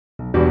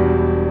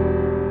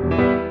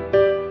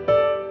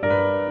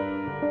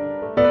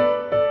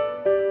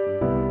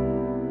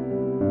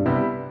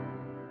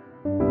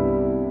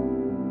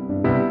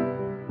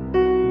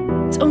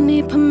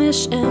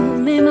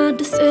mission, made my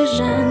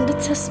decision to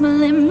test my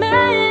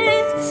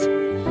limits.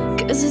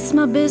 Cause it's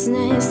my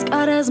business,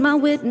 God as my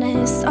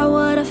witness, saw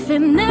what I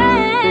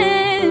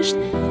finished.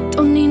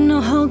 Don't need no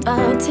hold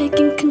up,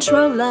 taking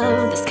control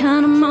of this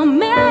kind of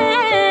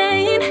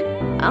moment.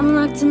 I'm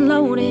locked and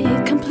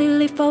loaded,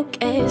 completely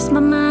focused, my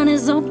mind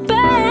is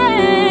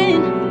open.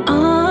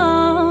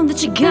 All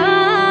that you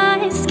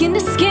got, skin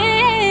to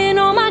skin,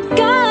 oh my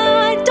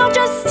God, don't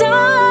just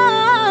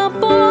stop,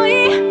 boy.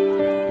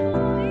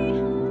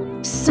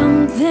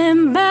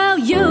 Something about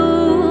you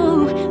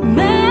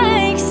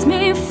makes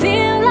me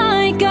feel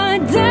like a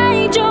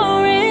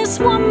dangerous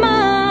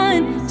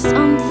woman.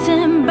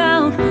 Something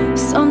about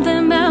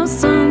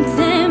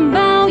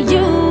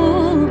you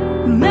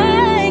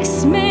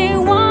makes me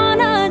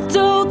wanna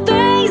do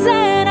things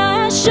that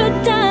I should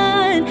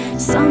done.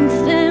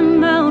 Something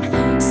about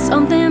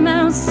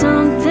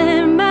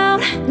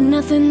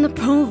nothing to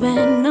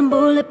proving, I'm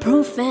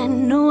bulletproofing,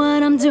 know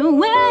what I'm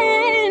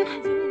doing.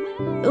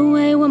 The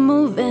way we're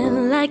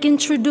moving, like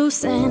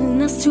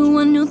introducing us to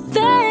a new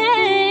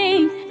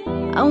thing.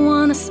 I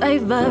wanna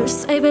save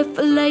it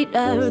for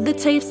later, the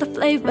taste, the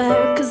flavor.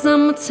 Cause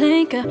I'm a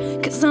taker,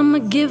 cause I'm a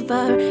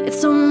giver,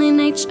 it's only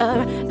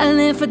nature, I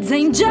live for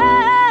danger.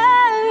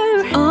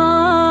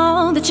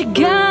 All that you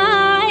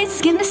got,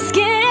 skin to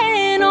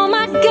skin, oh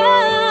my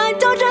God,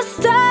 don't just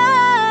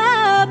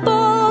stop,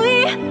 boy.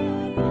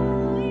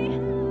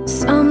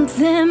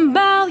 Something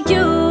about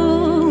you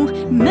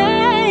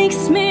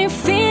makes me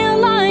feel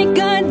like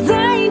a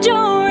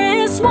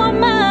dangerous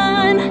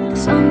woman.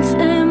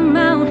 Something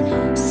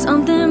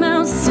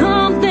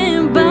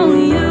about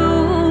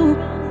you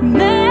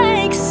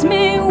makes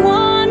me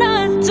wanna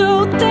do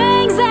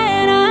things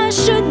that I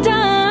should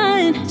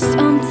done.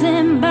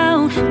 Something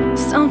about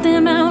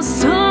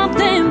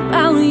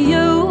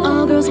you.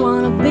 All girls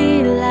wanna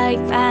be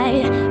like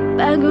that,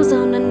 bad girls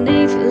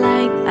underneath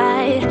like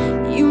that.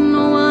 You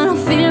know what I'm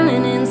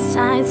feeling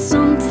inside.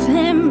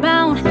 Something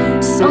about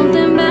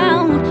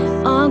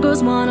all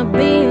girls wanna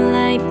be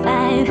like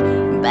that,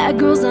 bad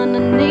girls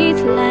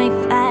underneath like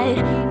that.